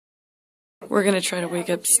We're gonna try to wake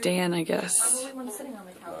up Stan, I guess. I'm the only one sitting on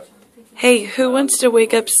the couch. Hey, who wants to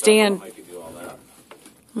wake up Stan?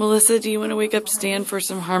 Melissa, do you want to wake up Stan for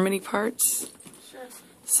some harmony parts? Sure.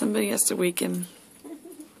 Somebody has to wake him.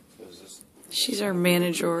 She's our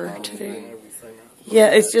manager today. Yeah,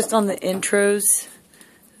 it's just on the intros,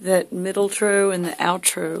 that middle tro and the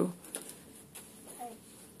outro.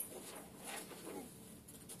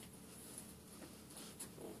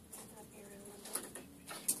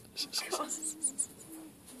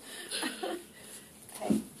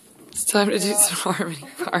 It's time to do some harmony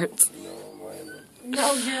parts.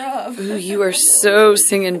 No, you're up. Ooh, you are so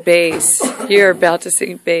singing bass. You're about to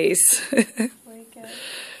sing bass. Wake up.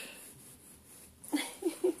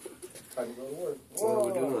 Time to go to work. What are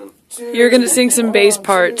we doing? You're going to sing some bass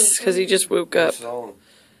parts because he just woke up.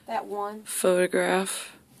 That one.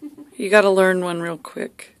 Photograph. You got to learn one real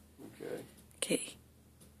quick. Okay. Okay.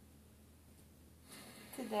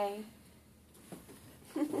 Today.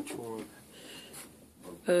 Which one?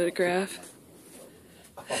 Photograph.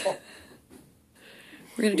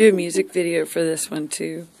 We're going to do a music video for this one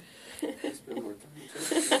too. It's been working.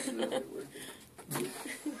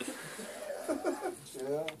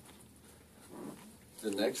 Yeah.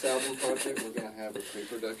 The next album project, we're going to have a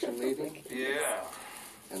pre-production meeting. Yeah.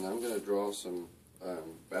 And I'm going to draw some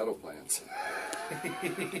battle plans.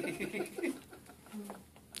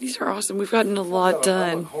 These are awesome. We've gotten a lot I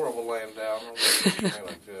done. look horrible laying down. I'm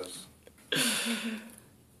like this.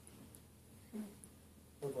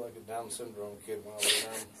 Look like a Down syndrome kid when I lay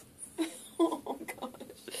down. Oh,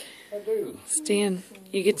 gosh. I do. Stan,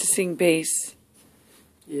 you get to sing bass.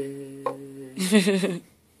 Yay. I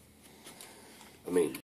mean,